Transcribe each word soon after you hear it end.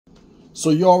So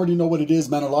you already know what it is,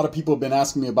 man. A lot of people have been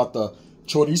asking me about the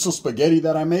chorizo spaghetti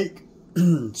that I make.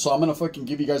 So I'm going to fucking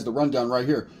give you guys the rundown right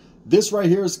here. This right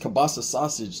here is kielbasa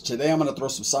sausage. Today I'm going to throw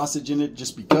some sausage in it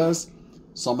just because.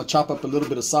 So I'm going to chop up a little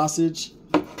bit of sausage.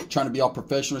 Trying to be all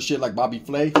professional shit like Bobby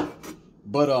Flay.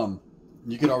 But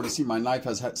you can already see my knife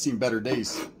has seen better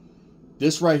days.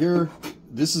 This right here,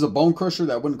 this is a bone crusher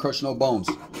that wouldn't crush no bones.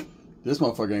 This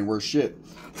motherfucker ain't worth shit.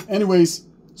 Anyways,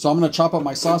 so I'm going to chop up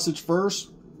my sausage first.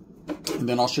 And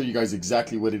then I'll show you guys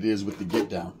exactly what it is with the get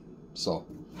down. So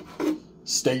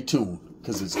stay tuned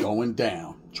because it's going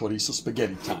down. Chorizo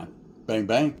spaghetti time. Bang,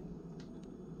 bang.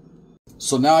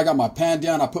 So now I got my pan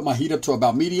down. I put my heat up to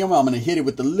about medium. I'm going to hit it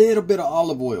with a little bit of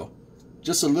olive oil.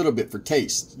 Just a little bit for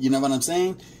taste. You know what I'm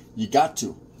saying? You got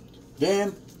to.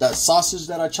 Then that sausage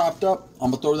that I chopped up,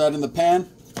 I'm going to throw that in the pan.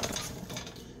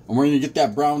 And we're going to get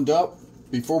that browned up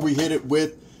before we hit it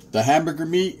with the hamburger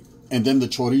meat and then the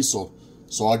chorizo.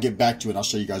 So I'll get back to it. I'll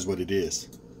show you guys what it is.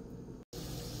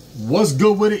 What's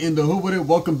good with it, in the hood with it?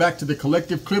 Welcome back to the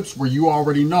Collective Clips, where you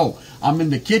already know I'm in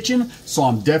the kitchen, so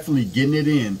I'm definitely getting it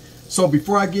in. So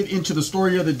before I get into the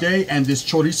story of the day and this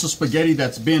chorizo spaghetti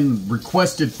that's been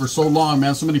requested for so long,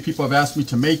 man, so many people have asked me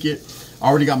to make it. I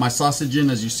already got my sausage in,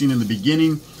 as you've seen in the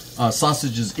beginning.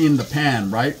 Sausage is in the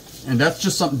pan, right? And that's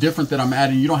just something different that I'm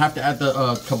adding. You don't have to add the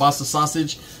kielbasa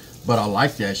sausage, but I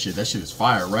like that shit. That shit is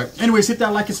fire, right? Anyways, hit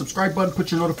that like and subscribe button.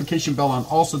 Put your notification bell on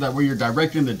also. That way you're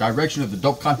directed in the direction of the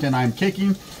dope content I am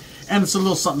kicking. And it's a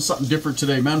little something different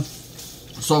today, man.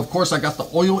 So, of course, I got the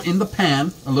oil in the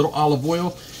pan, a little olive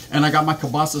oil. And I got my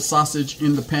kielbasa sausage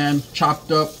in the pan,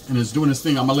 chopped up, and it's doing its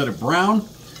thing. I'm going to let it brown.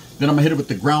 Then I'm going to hit it with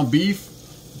the ground beef.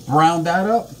 Brown that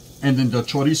up. And then the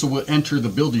chorizo will enter the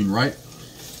building, right?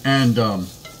 And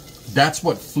that's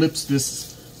what flips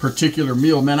this particular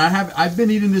meal, man. I've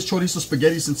been eating this chorizo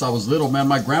spaghetti since I was little, man.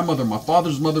 My grandmother, my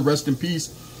father's mother, rest in peace,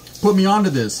 put me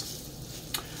onto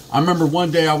this. I remember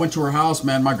one day I went to her house,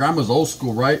 man. My grandma's old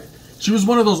school, right? She was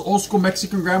one of those old school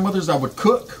Mexican grandmothers that would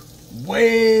cook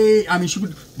she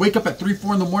would wake up at 3,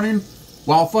 4 in the morning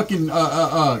while fucking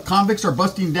convicts are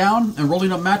busting down and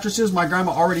rolling up mattresses. My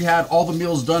grandma already had all the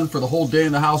meals done for the whole day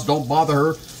in the house. Don't bother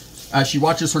her as she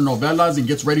watches her novelas and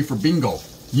gets ready for bingo.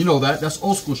 You know that. That's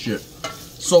old school shit.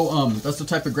 So, that's the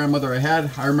type of grandmother I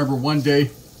had. I remember one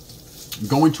day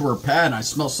going to her pad and I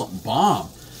smelled something bomb.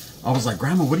 I was like,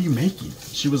 Grandma, what are you making?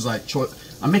 She was like,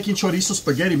 I'm making chorizo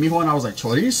spaghetti, mijo. And I was like,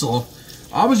 chorizo?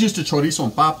 I was used to chorizo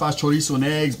and papas, chorizo and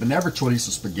eggs, but never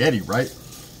chorizo spaghetti, right?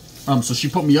 So she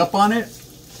put me up on it.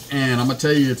 And I'm going to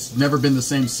tell you, it's never been the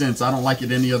same since. I don't like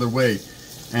it any other way.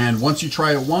 And once you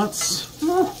try it once, I'm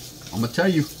going to tell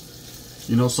you.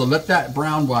 You know, so let that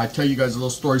brown while I tell you guys a little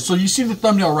story. So you see the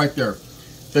thumbnail right there.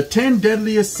 The 10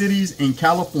 deadliest cities in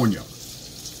California.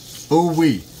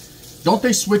 Ooh-wee. Don't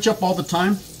they switch up all the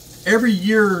time? Every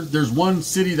year, there's one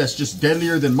city that's just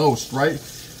deadlier than most, right?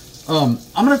 I'm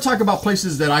going to talk about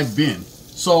places that I've been.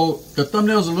 So, the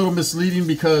thumbnail is a little misleading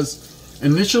because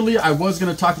initially, I was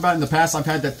going to talk about, in the past, I've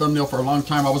had that thumbnail for a long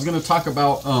time. I was going to talk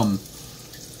about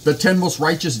the 10 most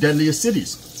righteous, deadliest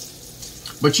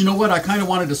cities. But you know what? I kind of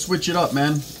wanted to switch it up,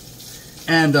 man.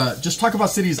 And just talk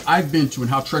about cities I've been to and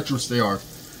how treacherous they are.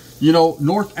 You know,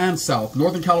 north and south,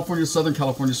 Northern California, Southern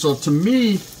California. So to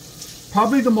me,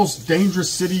 probably the most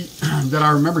dangerous city that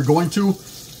I remember going to,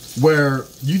 where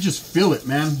you just feel it,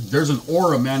 man. There's an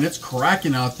aura, man. It's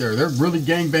cracking out there. They're really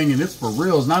gangbanging. It's for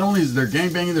reals. Not only is there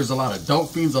gangbanging, there's a lot of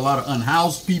dope fiends, a lot of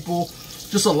unhoused people.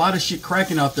 Just a lot of shit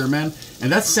cracking out there, man.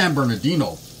 And that's San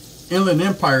Bernardino, Inland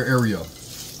Empire area.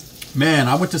 Man,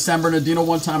 I went to San Bernardino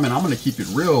one time, and I'm going to keep it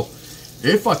real.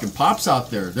 It fucking pops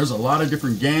out there. There's a lot of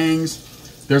different gangs.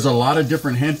 There's a lot of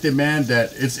different gente, man,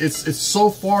 that it's so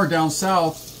far down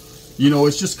south, you know,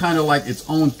 it's just kind of like its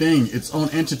own thing, its own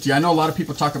entity. I know a lot of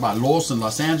people talk about Los and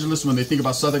Los Angeles when they think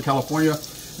about Southern California,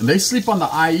 and they sleep on the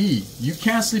IE. You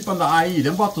can't sleep on the IE.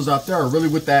 Them vatos out there are really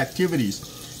with the activities.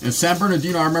 In San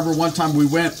Bernardino, I remember one time we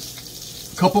went,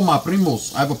 a couple of my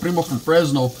primos. I have a primo from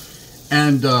Fresno,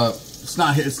 and it's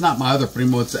not my other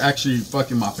primo. It's actually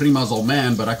fucking my prima's old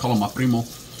man, but I call him my primo.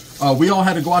 We all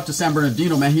had to go out to San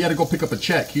Bernardino, man. He had to go pick up a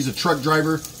check. He's a truck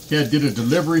driver. He did a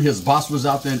delivery. His boss was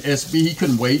out there in SB. He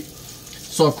couldn't wait.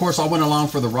 So, of course, I went along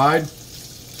for the ride.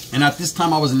 And at this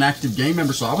time, I was an active gang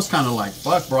member, so I was kind of like,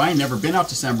 fuck, bro, I ain't never been out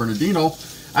to San Bernardino.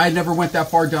 I had never went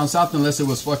that far down south unless it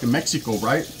was fucking Mexico,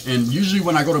 right? And usually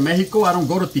when I go to Mexico, I don't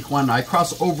go to Tijuana. I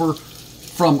cross over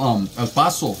from El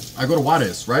Paso. I go to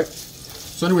Juarez, right?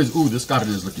 So anyways, ooh, this garden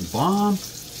is looking bomb.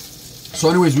 So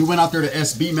anyways, we went out there to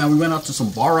SB, man. We went out to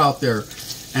some bar out there,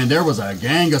 and there was a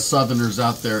gang of Southerners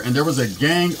out there, and there was a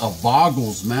gang of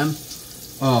Boggles, man.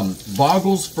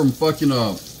 Boggles from fucking,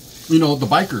 you know, the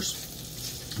bikers.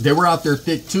 They were out there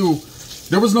thick too.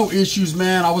 There was no issues,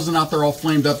 man. I wasn't out there all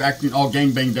flamed up, acting all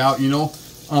gang banged out, you know.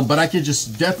 But I could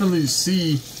just definitely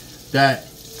see that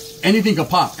anything could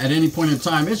pop at any point in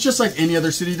time. It's just like any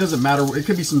other city. It doesn't matter. It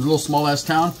could be some little small ass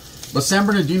town, but San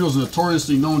Bernardino is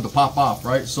notoriously known to pop off,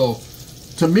 right? So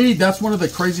to me, that's one of the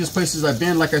craziest places I've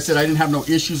been. Like I said, I didn't have no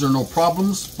issues or no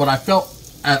problems, but I felt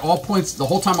at all points the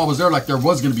whole time I was there like there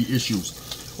was going to be issues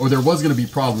or there was going to be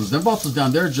problems. Them vatos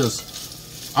down there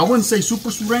just, I wouldn't say super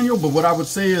sureño, but what I would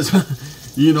say is,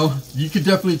 you know, you could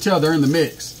definitely tell they're in the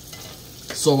mix.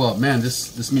 So, man,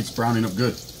 this meat's browning up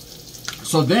good.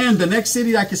 So then the next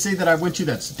city I could say that I went to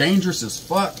that's dangerous as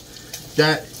fuck,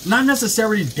 that not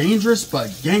necessarily dangerous,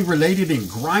 but gang related and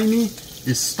grimy,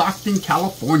 is Stockton,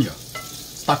 California.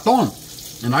 Stockton.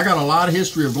 And I got a lot of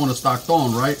history of going to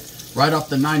Stockton, right? Right off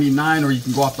the 99, or you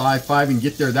can go off the I-5 and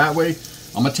get there that way.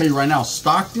 I'm going to tell you right now,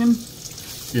 Stockton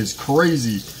is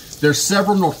crazy. There's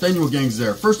several Norteño gangs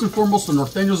there. First and foremost, the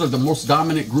Norteños are the most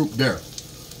dominant group there.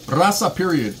 Raza,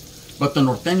 period. But the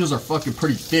Norteños are fucking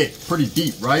pretty thick, pretty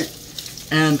deep, right?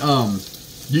 And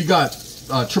you got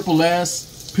Triple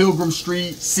S, Pilgrim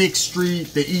Street, 6th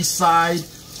Street, the East Side,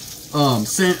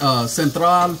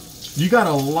 Central. You got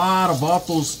a lot of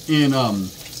vatos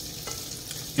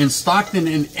in Stockton,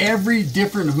 and every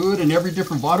different hood and every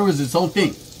different vato is its own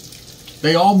thing.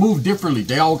 They all move differently.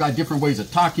 They all got different ways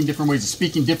of talking, different ways of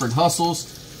speaking, different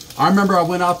hustles. I remember I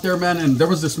went out there, man, and there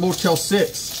was this Motel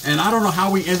 6, and I don't know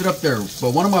how we ended up there,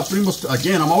 but one of my primos,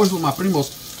 again, I'm always with my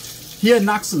primos, he had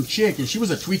knocked some chick, and she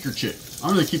was a tweaker chick.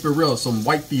 I'm gonna keep it real, some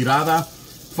white tirada.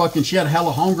 Fucking, she had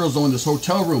hella homegirls though in this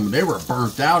hotel room. They were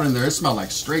burnt out in there. It smelled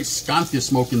like straight scante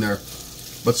smoke in there.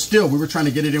 But still, we were trying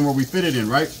to get it in where we fit it in,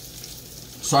 right?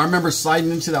 So I remember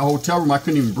sliding into that hotel room. I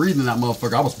couldn't even breathe in that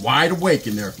motherfucker. I was wide awake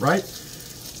in there, right?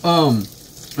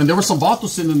 And there were some vatos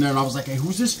sitting in there, and I was like, hey,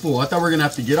 who's this fool? I thought we were gonna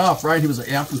have to get off, right? He was like,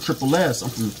 hey, I'm from Triple S. I'm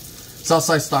from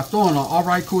Southside Stockton. All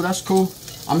right, cool, that's cool.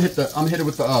 I'm hit it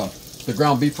with the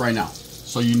ground beef right now,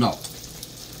 so you know.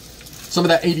 Some of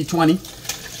that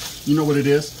 80-20, you know what it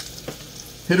is.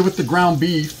 Hit it with the ground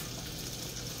beef,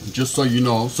 just so you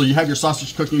know. So you have your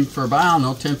sausage cooking for about, I don't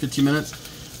know, 10-15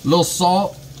 minutes. A little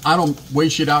salt. I don't weigh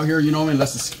shit out here, you know,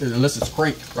 unless it's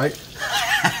cranked, right?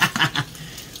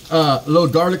 A little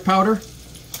garlic powder.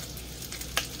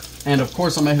 And of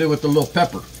course, I'm gonna hit it with a little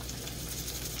pepper.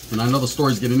 And I know the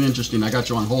story's getting interesting. I got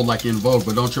you on hold like In Vogue,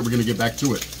 but don't trip, we're gonna get back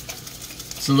to it.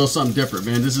 It's a little something different,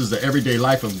 man. This is the everyday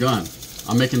life of Gun.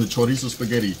 I'm making the chorizo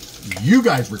spaghetti you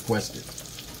guys requested.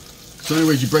 So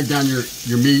anyways, you break down your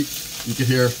meat. You can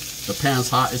hear the pan's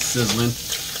hot, it's sizzling.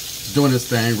 It's doing its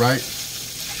thing, right?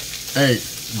 Hey,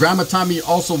 Grandma taught me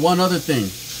also one other thing.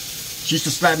 She used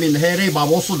to slap me in the head. Hey,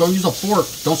 Bob, also don't use a fork.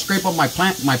 Don't scrape up my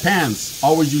pans.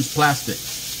 Always use plastic.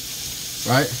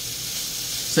 Right?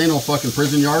 This ain't no fucking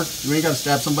prison yard. You ain't got to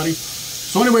stab somebody.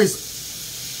 So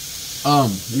anyways, let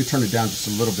me turn it down just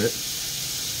a little bit.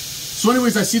 So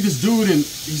anyways, I see this dude, and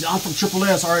he's out from Triple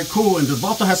S. All right, cool. And the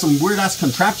vato has some weird-ass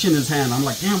contraption in his hand. I'm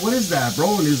like, damn, what is that,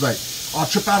 bro? And he's like, oh, I'll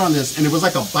trip out on this. And it was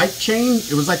like a bike chain.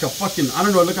 It was like a fucking, I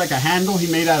don't know, it looked like a handle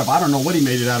he made out of, I don't know what he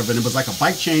made it out of. And it was like a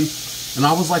bike chain. And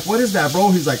I was like, what is that, bro?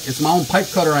 He's like, it's my own pipe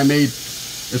cutter I made.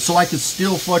 It's so I could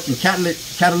steal fucking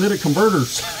catalytic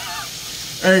converters.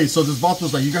 Hey, so this vato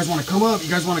was like, you guys want to come up? You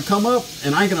guys want to come up?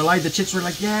 And I ain't gonna lie, the chicks were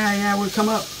like, yeah, we'll come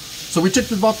up. So we took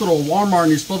this vato to a Walmart,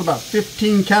 and he stole about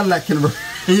 15 Cadillac converters.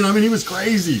 You know what I mean? He was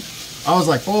crazy. I was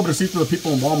like, oh, but see through the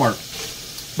people in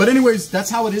Walmart. But anyways, that's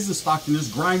how it is in Stockton. It's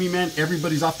grimy, man.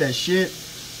 Everybody's off that shit.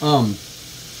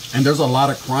 And there's a lot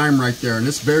of crime right there, and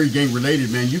it's very gang related,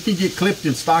 man. You can get clipped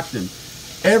in Stockton.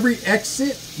 Every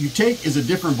exit you take is a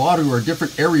different vato or a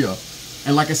different area.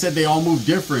 And like I said, they all move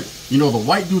different. You know, the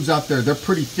white dudes out there, they're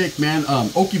pretty thick, man.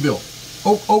 Okieville.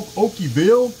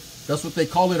 Okieville, that's what they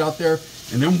call it out there.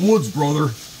 And them woods, brother,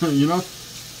 you know,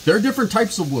 there are different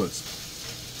types of woods.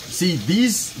 See,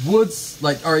 these woods,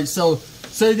 like, all right, so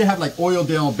say they have like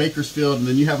Oildale, Bakersfield, and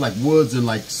then you have like woods in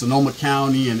like Sonoma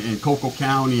County and Cocoa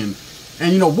County and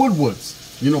you know,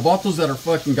 woods. You know, vatos that are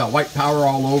fucking got white power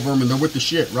all over them, and they're with the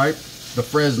shit, right? The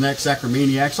Fresnex,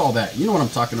 Sacramaniacs, all that. You know what I'm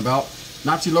talking about.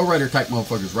 Nazi lowrider type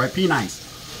motherfuckers, right? P9s.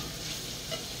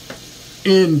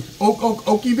 In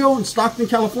Okieville in Stockton,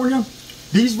 California,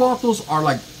 these vatos are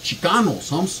like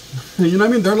Chicanos, humps. You know what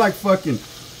I mean? They're like fucking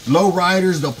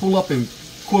lowriders. They'll pull up in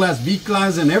cool ass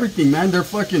V-Class and everything, man. They're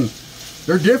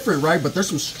different, right? But there's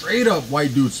some straight up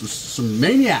white dudes, some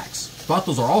maniacs.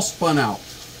 Vatos are all spun out.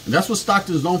 And that's what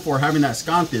Stockton is known for, having that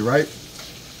scante, right?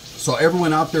 So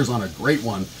everyone out there is on a great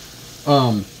one.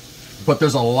 But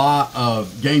there's a lot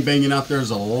of gang banging out there.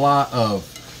 There's a lot of,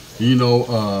 you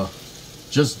know,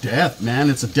 just death, man.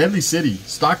 It's a deadly city.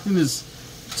 Stockton is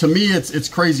to me, it's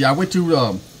crazy. I went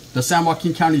to the San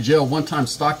Joaquin County Jail one time,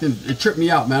 Stockton. It tripped me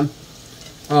out, man.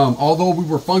 Although we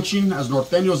were functioning as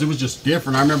Norteños, it was just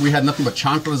different. I remember we had nothing but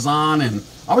chanclas on, and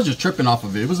I was just tripping off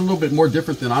of it. It was a little bit more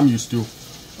different than I'm used to.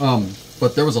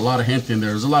 But there was a lot of gente in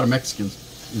there. There's a lot of Mexicans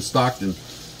in Stockton.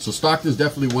 So Stockton's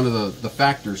definitely one of the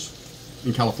factors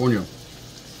in California.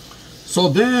 So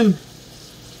then,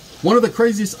 one of the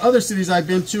craziest other cities I've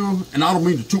been to, and I don't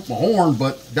mean to toot my horn,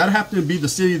 but that happened to be the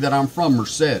city that I'm from,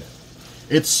 Merced.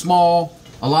 It's small.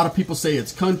 A lot of people say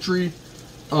it's country.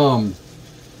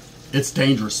 It's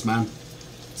dangerous, man.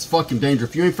 It's fucking dangerous.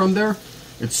 If you ain't from there,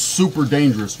 it's super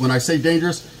dangerous. When I say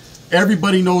dangerous,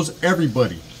 everybody knows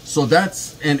everybody. So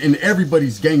that's, and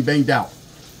everybody's gang banged out.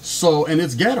 So, and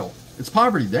it's ghetto. It's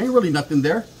poverty. There ain't really nothing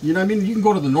there. You know what I mean? You can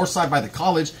go to the north side by the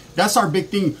college. That's our big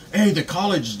thing. Hey, the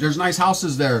college, there's nice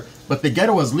houses there. But the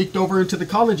ghetto has leaked over into the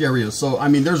college area. So, I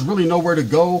mean, there's really nowhere to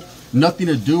go. Nothing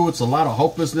to do. It's a lot of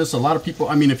hopelessness. A lot of people,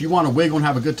 I mean, if you want to wiggle and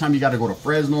have a good time, you got to go to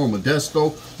Fresno or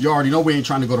Modesto. You already know we ain't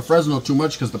trying to go to Fresno too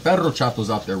much because the Perro Chato's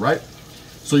out there, right?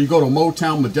 So you go to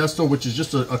Motown, Modesto, which is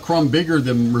just a crumb bigger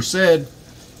than Merced.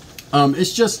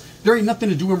 It's just, there ain't nothing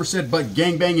to do in Merced but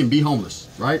gangbang and be homeless,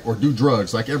 right? Or do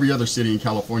drugs like every other city in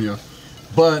California.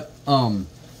 But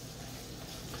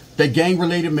the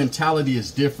gang-related mentality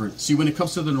is different. See, when it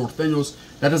comes to the Norteños,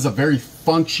 that is a very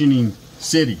functioning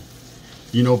city.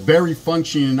 You know, very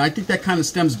functioning. And I think that kind of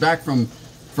stems back from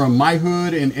my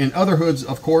hood and other hoods,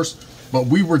 of course. But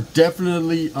we were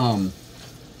definitely,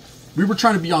 we were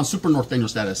trying to be on super Norteño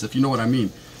status, if you know what I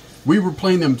mean. We were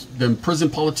playing them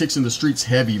prison politics in the streets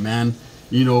heavy, man.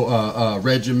 You know,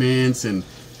 regiments and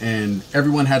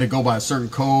everyone had to go by a certain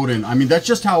code. And I mean, that's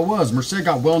just how it was. Merced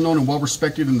got well known and well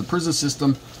respected in the prison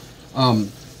system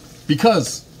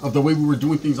because of the way we were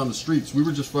doing things on the streets. We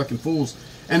were just fucking fools.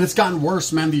 And it's gotten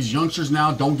worse, man. These youngsters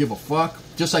now don't give a fuck.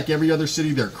 Just like every other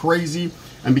city, they're crazy.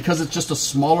 And because it's just a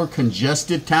smaller,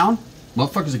 congested town,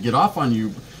 motherfuckers that get off on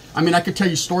you. I mean, I could tell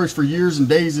you stories for years and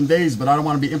days, but I don't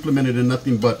want to be implemented in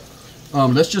nothing. But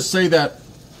let's just say that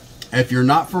if you're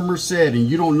not from Merced and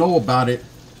you don't know about it,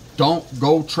 don't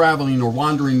go traveling or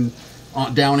wandering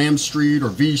down M Street or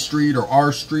V Street or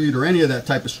R Street or any of that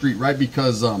type of street, right?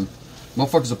 Because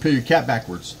motherfuckers will peel your cat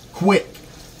backwards. Quick,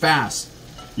 fast,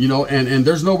 you know, and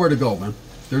there's nowhere to go, man.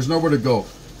 There's nowhere to go.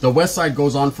 The west side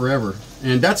goes on forever.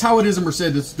 And that's how it is in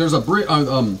Merced. There's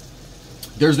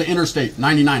the interstate,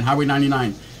 99, Highway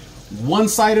 99. One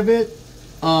side of it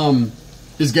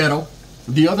is ghetto.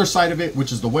 The other side of it,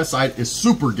 which is the west side, is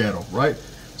super ghetto, right?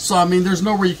 So, I mean, there's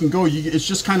nowhere you can go. It's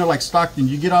just kind of like Stockton.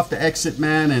 You get off the exit,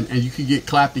 man, and you can get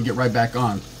clapped and get right back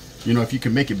on. You know, if you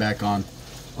can make it back on.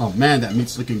 Oh, man, that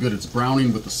meat's looking good. It's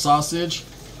browning with the sausage.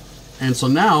 And so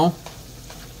now,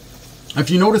 if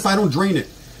you notice, I don't drain it.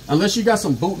 Unless you got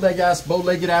some bootlegged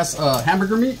ass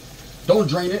hamburger meat, don't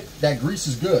drain it. That grease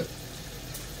is good.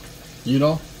 You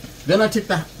know? Then I take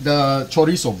the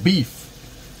chorizo, beef.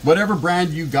 Whatever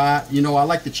brand you got, you know, I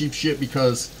like the cheap shit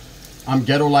because I'm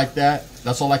ghetto like that.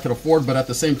 That's all I could afford. But at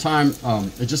the same time,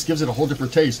 it just gives it a whole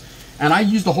different taste. And I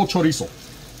use the whole chorizo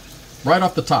right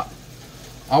off the top.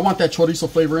 I want that chorizo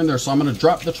flavor in there. So I'm going to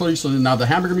drop the chorizo in. Now the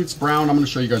hamburger meat's brown. I'm going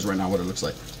to show you guys right now what it looks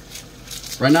like.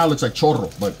 Right now it looks like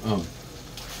chorro, but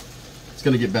it's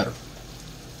going to get better.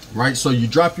 Right? So you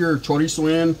drop your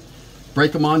chorizo in.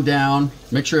 Break them on down.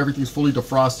 Make sure everything's fully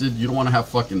defrosted. You don't want to have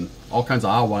fucking all kinds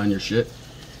of agua in your shit.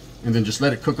 And then just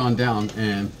let it cook on down.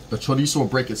 And the chorizo will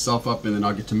break itself up and then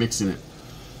I'll get to mixing it.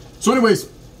 So anyways,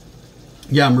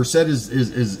 yeah, Merced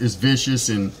is vicious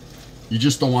and you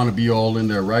just don't want to be all in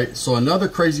there, right? So another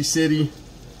crazy city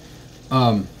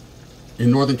in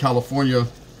Northern California.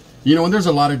 You know, and there's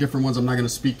a lot of different ones I'm not going to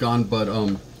speak on, but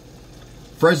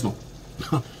Fresno.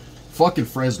 Fucking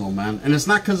Fresno, man. And it's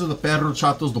not because of the Perro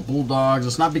Chatos, the Bulldogs.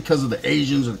 It's not because of the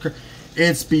Asians.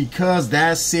 It's because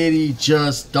that city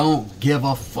just don't give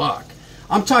a fuck.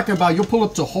 I'm talking about you'll pull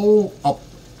up to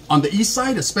on the east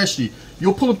side especially,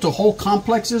 you'll pull up to whole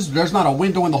complexes. There's not a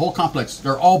window in the whole complex.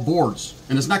 They're all boards.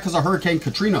 And it's not because of Hurricane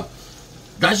Katrina.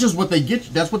 That's just what they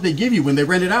get. That's what they give you when they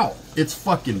rent it out. It's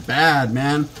fucking bad,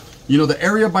 man. You know, the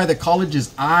area by the college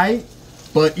is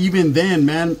but even then,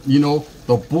 man, you know,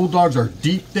 the Bulldogs are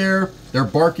deep there. They're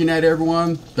barking at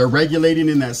everyone. They're regulating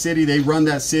in that city. They run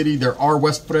that city. There are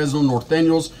West Fresno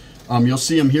Norteños. You'll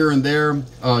see them here and there.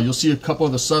 You'll see a couple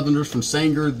of the Southerners from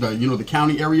Sanger, the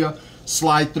county area,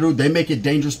 slide through. They make it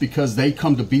dangerous because they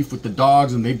come to beef with the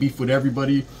dogs and they beef with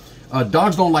everybody.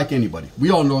 Dogs don't like anybody. We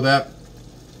all know that.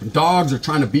 Dogs are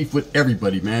trying to beef with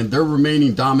everybody, man. They're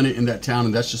remaining dominant in that town,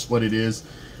 and that's just what it is.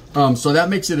 So that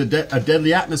makes it a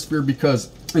deadly atmosphere because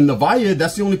in the Valle,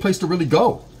 that's the only place to really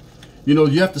go. You know,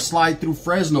 you have to slide through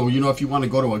Fresno, you know, if you want to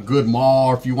go to a good mall,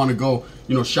 or if you want to go,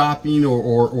 you know, shopping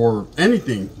or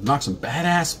anything. Knock some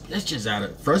badass bitches at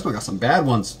it. Fresno got some bad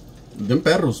ones. Them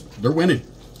perros, they're winning.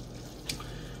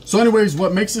 So anyways,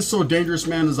 what makes it so dangerous,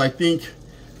 man, is I think,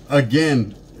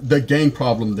 again, the gang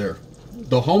problem there.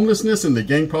 The homelessness and the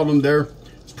gang problem there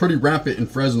is pretty rampant in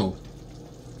Fresno.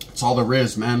 That's all there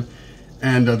is, man.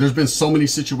 And there's been so many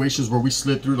situations where we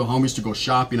slid through the homies to go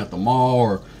shopping at the mall,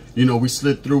 or, you know, we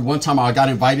slid through. One time I got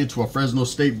invited to a Fresno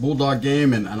State Bulldog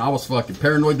game, and I was fucking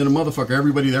paranoid than a motherfucker.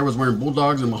 Everybody there was wearing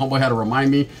Bulldogs, and my homeboy had to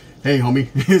remind me, hey, homie,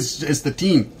 it's the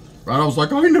team. Right? I was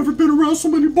like, I ain't never been around so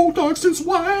many Bulldogs since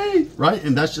why? Right?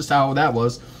 And that's just how that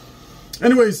was.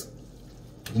 Anyways,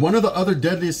 one of the other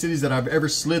deadliest cities that I've ever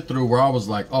slid through where I was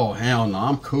like, oh, hell no,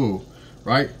 I'm cool,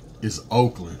 right, is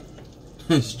Oakland.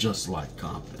 It's just like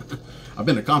Compton. I've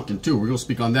been to Compton too. We're going to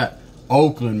speak on that.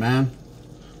 Oakland, man.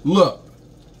 Look,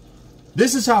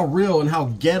 this is how real and how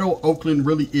ghetto Oakland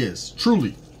really is.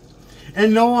 Truly.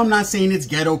 And no, I'm not saying it's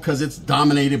ghetto because it's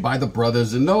dominated by the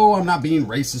brothers. And no, I'm not being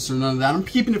racist or none of that. I'm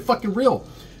keeping it fucking real.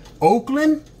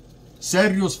 Oakland,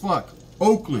 serio as fuck.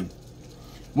 Oakland.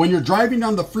 When you're driving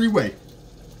down the freeway,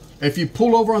 if you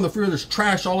pull over on the freeway, there's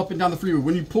trash all up and down the freeway.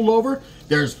 When you pull over,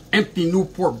 there's empty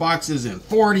Newport boxes and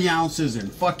 40 ounces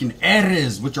and fucking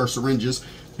Eres, which are syringes.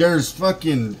 There's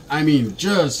fucking, I mean,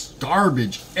 just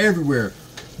garbage everywhere.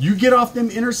 You get off them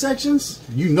intersections,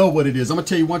 you know what it is. I'm going to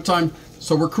tell you one time.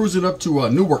 So we're cruising up to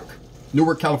Newark,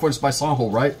 California, by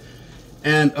Sanjo, right?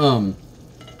 And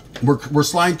we're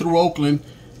sliding through Oakland,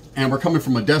 and we're coming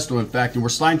from Modesto, in fact, and we're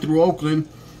sliding through Oakland,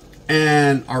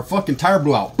 and our fucking tire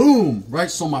blew out. Boom!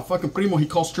 Right? So my fucking primo, he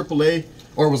calls AAA,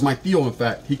 or it was my Theo, in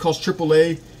fact. He calls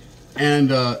AAA, and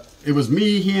it was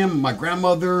me, him, my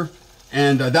grandmother,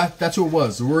 and that's who it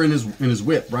was. We're in his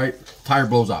whip, right? Tire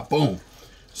blows out. Boom.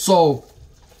 So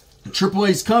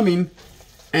AAA's coming.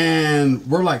 And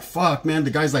we're like, fuck, man. The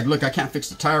guy's like, look, I can't fix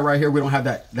the tire right here. We don't have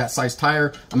that size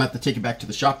tire. I'm gonna have to take it back to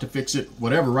the shop to fix it,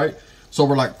 whatever, right? So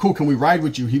we're like, cool, can we ride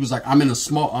with you? He was like, I'm in a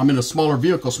smaller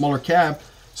vehicle, smaller cab.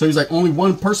 So he's like, only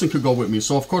one person could go with me.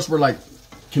 So of course we're like,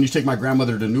 can you take my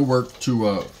grandmother to Newark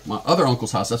to my other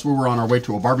uncle's house? That's where we're on our way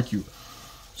to a barbecue.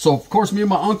 So of course me and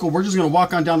my uncle, we're just gonna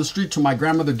walk on down the street till my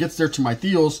grandmother gets there to my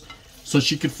Theo's, so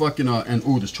she could fucking and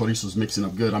ooh, this chorizo's mixing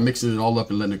up good. I'm mixing it all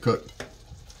up and letting it cook.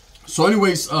 So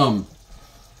anyways, the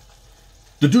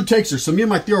dude takes her. So me and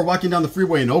my Theo are walking down the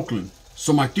freeway in Oakland.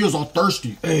 So my Theo's all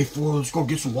thirsty. Hey, fool, let's go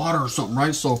get some water or something,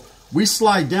 right? So we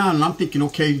slide down, and I'm thinking,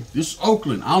 okay, this is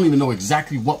Oakland. I don't even know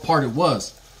exactly what part it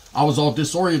was. I was all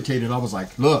disorientated. I was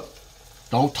like, look,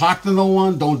 don't talk to no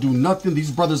one. Don't do nothing.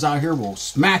 These brothers out here will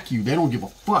smack you. They don't give a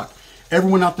fuck.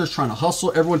 Everyone out there's trying to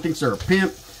hustle. Everyone thinks they're a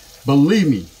pimp. Believe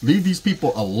me, leave these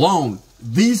people alone.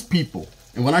 These people.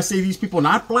 And when I say these people,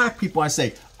 not black people, I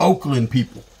say Oakland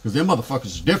people. Because them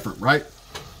motherfuckers are different, right?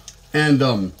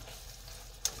 And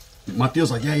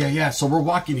Mateo's like, yeah. So we're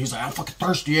walking. He's like, I'm fucking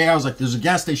thirsty. Yeah, I was like, there's a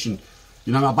gas station.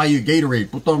 You know, I'll buy you a Gatorade.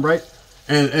 Put them, right?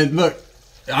 And look,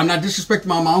 I'm not disrespecting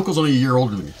my uncle's only a year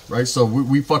older than me, right? So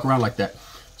we fuck around like that.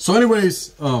 So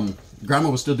anyways, grandma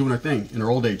was still doing her thing in her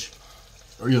old age.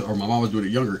 Or my mom was doing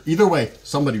it younger. Either way,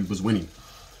 somebody was winning.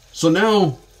 So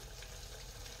now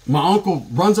my uncle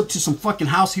runs up to some fucking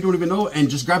house he don't even know and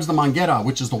just grabs the manguera,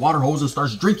 which is the water hose, and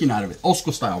starts drinking out of it. Old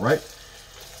school style, right?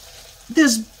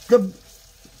 The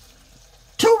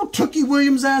Tookie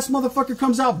Williams ass motherfucker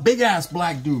comes out, big ass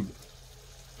black dude.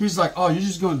 He's like, oh, you're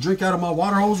just gonna drink out of my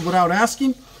water hose without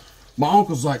asking? My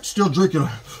uncle's like, still drinking.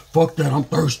 Fuck that, I'm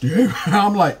thirsty.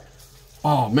 I'm like,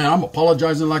 oh man, I'm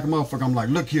apologizing like a motherfucker. I'm like,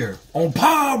 look here, on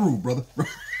Paru, brother.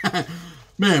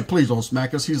 Man, please don't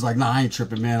smack us. He's like, nah, I ain't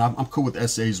tripping, man. I'm cool with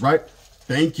essays, right?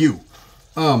 Thank you.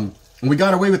 And we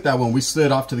got away with that one. We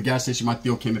slid off to the gas station. My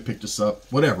Theo came and picked us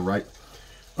up. Whatever, right?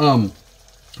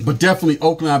 But definitely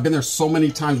Oakland. I've been there so many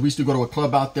times. We used to go to a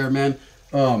club out there, man.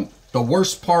 The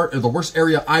worst part, or the worst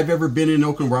area I've ever been in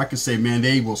Oakland where I could say, man,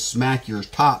 they will smack your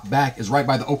top back is right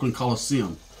by the Oakland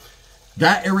Coliseum.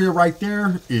 That area right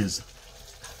there is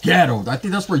ghetto. I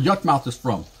think that's where Yuckmouth is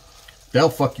from. They'll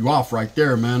fuck you off right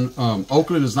there, man.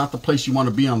 Oakland is not the place you want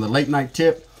to be on the late night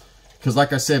tip. Because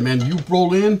like I said, man, you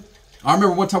roll in. I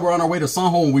remember one time we were on our way to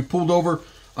Sanjo and we pulled over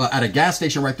at a gas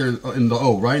station right there in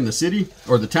the city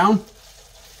or the town.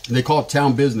 And they call it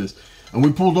town business. And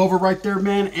we pulled over right there,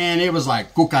 man. And it was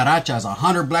like cucarachas.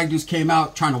 100 black dudes came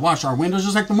out trying to wash our windows,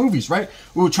 just like the movies, right?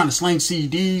 We were trying to sling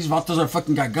CDs. Vatos are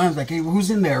fucking got guns. Like, hey, who's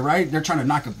in there, right? They're trying to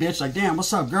knock a bitch. Like, damn,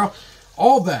 what's up, girl?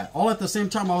 All that, all at the same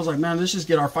time. I was like, man, let's just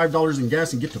get our $5 in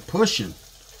gas and get to pushing,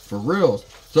 for real.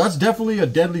 So that's definitely a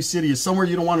deadly city. It's somewhere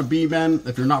you don't want to be, man,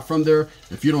 if you're not from there,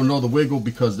 if you don't know the wiggle,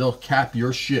 because they'll cap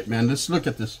your shit, man. Let's look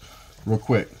at this. real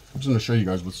quick. I'm just going to show you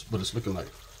guys what it's looking like.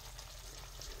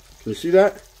 Can you see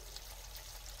that?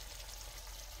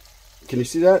 Can you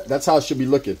see that? That's how it should be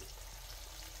looking.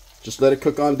 Just let it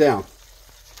cook on down.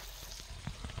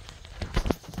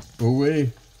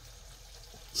 Away.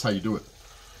 That's how you do it.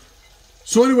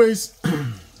 So anyways,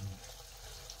 I'm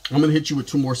going to hit you with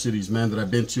 2 more cities, man, that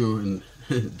I've been to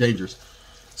and dangerous.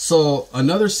 So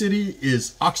another city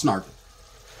is Oxnard.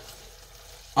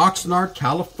 Oxnard,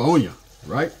 California,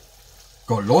 right?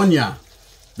 Colonia.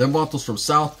 Them vatos from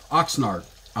South Oxnard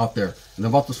out there. And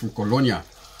them vatos from Colonia.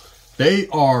 They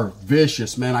are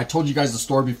vicious, man. I told you guys the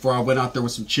story before. I went out there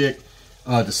with some chick.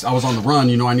 I was on the run,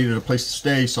 you know, I needed a place to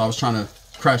stay. So I was trying to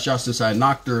crash out since I had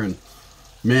knocked her. And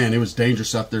man, it was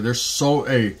dangerous out there. There's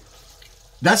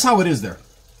that's how it is there.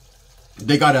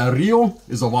 They got a Rio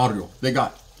is a barrio. They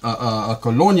got a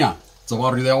Colonia. It's a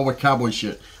barrio. They all wear cowboy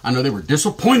shit. I know they were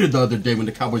disappointed the other day when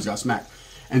the Cowboys got smacked.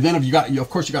 And then of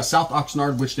course you got South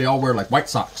Oxnard, which they all wear like White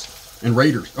Sox and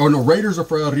Raiders. Oh no, Raiders are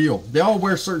for El Rio. They all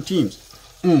wear certain teams.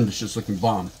 This shit's looking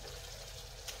bomb.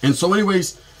 And so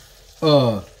anyways,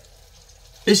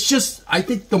 it's just, I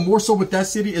think the more so with that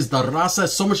city is the raza.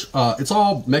 So much, it's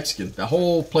all Mexican. The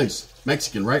whole place,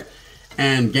 Mexican, right?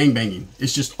 And gangbanging.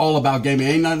 It's just all about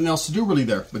gangbanging. Ain't nothing else to do really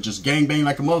there, but just gangbang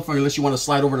like a motherfucker. Unless you want to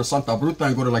slide over to Santa Bruta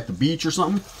and go to like the beach or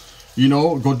something, you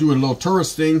know, go do a little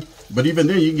tourist thing. But even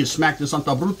then, you can get smacked in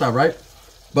Santa Bruta, right?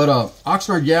 But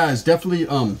Oxnard, yeah, is definitely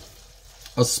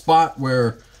a spot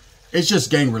where it's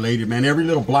just gang related, man. Every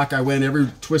little block I went, every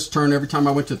twist turn, every time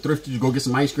I went to Thrifty to go get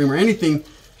some ice cream or anything,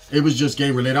 it was just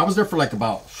gang related. I was there for like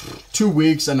about 2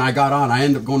 weeks and I got on. I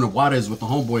ended up going to Juarez with the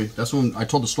homeboy. That's when I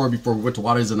told the story before we went to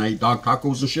Juarez and I ate dog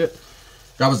tacos and shit.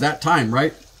 That was that time,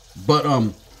 right? But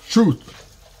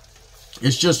truth,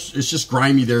 it's just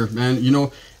grimy there, man. You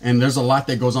know, and there's a lot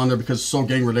that goes on there because it's so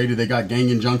gang related. They got gang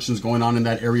injunctions going on in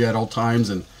that area at all times,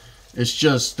 and it's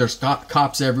just, there's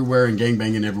cops everywhere and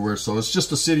gangbanging everywhere. So it's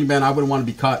just a city, man. I wouldn't want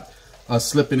to be caught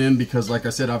slipping in because, like I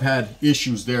said, I've had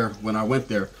issues there when I went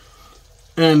there.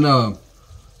 And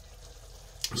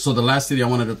so the last city I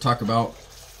wanted to talk about,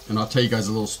 and I'll tell you guys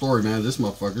a little story, man. This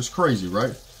motherfucker's crazy,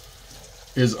 right?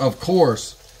 Is, of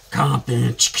course,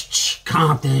 Compton.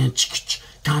 Compton.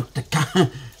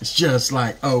 Compton. It's just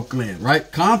like Oakland,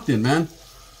 right? Compton, man.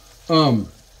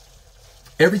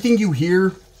 Everything you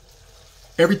hear,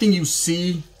 everything you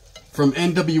see from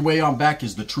NWA on back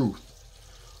is the truth.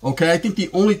 Okay, I think the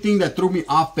only thing that threw me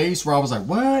off base where I was like,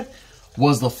 what?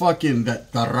 Was the fucking, the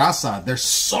raza. There's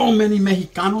so many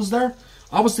Mexicanos there.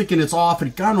 I was thinking it's all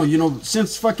Africano. You know,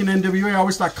 since fucking NWA, I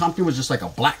always thought Compton was just like a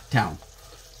black town.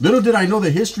 Little did I know the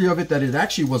history of it, that it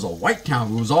actually was a white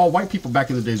town. It was all white people back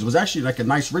in the days. It was actually like a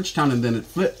nice rich town, and then it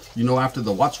flipped, you know, after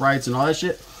the Watts riots and all that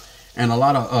shit. And a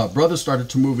lot of brothers started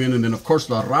to move in, and then, of course,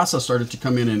 the raza started to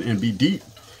come in and be deep.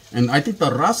 And I think the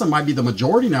raza might be the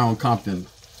majority now in Compton.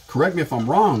 Correct me if I'm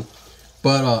wrong.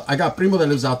 But I got Primo that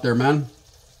lives out there, man.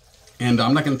 And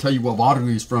I'm not going to tell you what barrio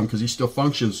he's from because he still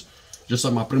functions just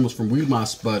like my Primo's from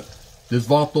Wilmas. But this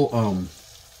vato,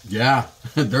 yeah,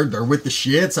 they're with the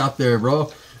shits out there,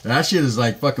 bro. That shit is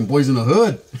like fucking boys in the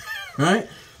hood, right?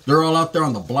 They're all out there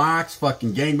on the blocks,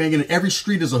 fucking gangbanging. And every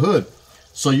street is a hood.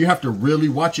 So you have to really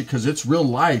watch it because it's real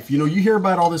life. You know, you hear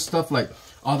about all this stuff like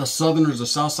all the Southerners, the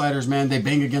Southsiders, man, they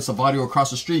bang against a barrio across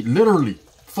the street. Literally,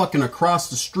 fucking across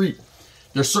the street.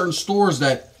 There's certain stores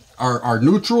that are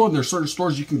neutral, and there's certain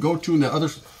stores you can go to, and the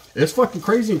others. It's fucking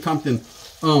crazy in Compton.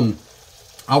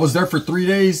 I was there for 3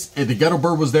 days, and the Ghetto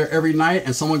Bird was there every night,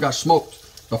 and someone got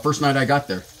smoked the first night I got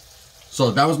there.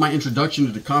 So that was my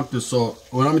introduction to Compton. So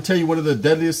when I'm gonna tell you one of the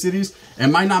deadliest cities, it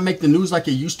might not make the news like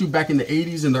it used to back in the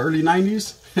 80s and the early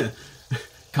 90s.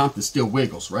 Compton still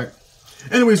wiggles, right?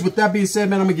 Anyways, with that being said,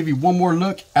 man, I'm gonna give you one more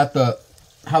look at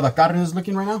how the carne is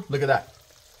looking right now. Look at that.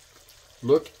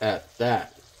 Look at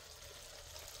that.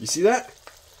 You see that?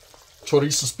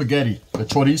 Chorizo spaghetti. The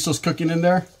chorizo's cooking in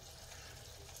there.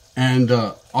 And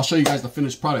I'll show you guys the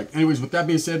finished product. Anyways, with that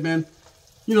being said, man,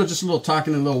 you know, just a little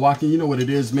talking and a little walking. You know what it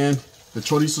is, man. The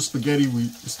chorizo spaghetti,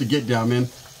 it's the get down, man.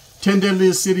 10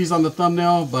 deadliest cities on the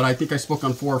thumbnail, but I think I spoke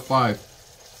on 4 or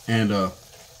 5. And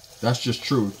that's just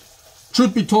truth.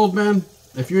 Truth be told, man,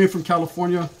 if you ain't from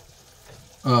California,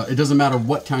 it doesn't matter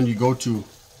what town you go to.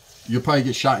 You'll probably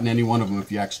get shot in any one of them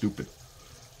if you act stupid.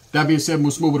 That being said,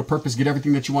 move smooth with a purpose. Get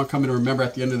everything that you want coming. And remember,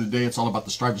 at the end of the day, it's all about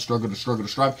the strive, the struggle, the struggle, the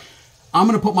strive. I'm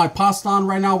going to put my pasta on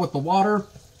right now with the water.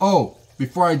 Oh,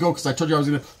 before I go, because I told you I was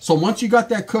going to. So once you got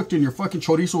that cooked and your fucking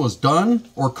chorizo is done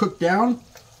or cooked down,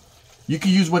 you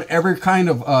can use whatever kind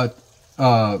of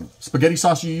spaghetti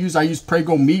sauce you use. I use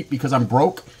Prego meat because I'm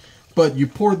broke. But you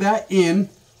pour that in,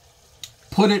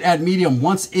 put it at medium.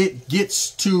 Once it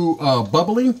gets to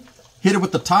bubbling, hit it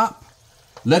with the top,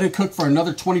 let it cook for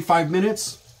another 25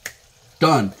 minutes.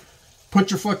 Done.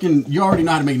 Put your fucking, you already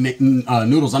know how to make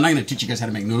noodles. I'm not going to teach you guys how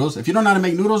to make noodles. If you don't know how to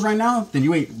make noodles right now, then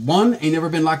you ain't, one, ain't never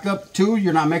been locked up. Two,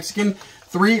 you're not Mexican.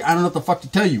 Three, I don't know what the fuck to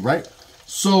tell you, right?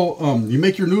 So, you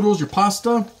make your noodles, your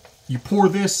pasta. You pour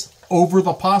this over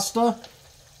the pasta.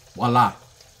 Voila.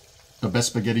 The best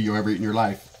spaghetti you'll ever eat in your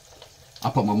life. I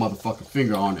put my motherfucking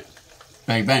finger on it.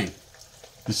 Bang, bang.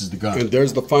 This is the gun. And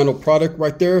there's the final product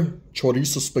right there.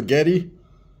 Chorizo spaghetti.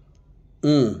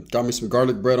 Got me some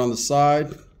garlic bread on the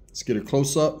side. Let's get a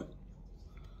close up.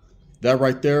 That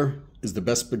right there is the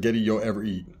best spaghetti you'll ever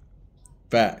eat.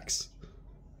 Facts.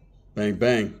 Bang,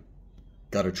 bang.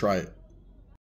 Gotta try it.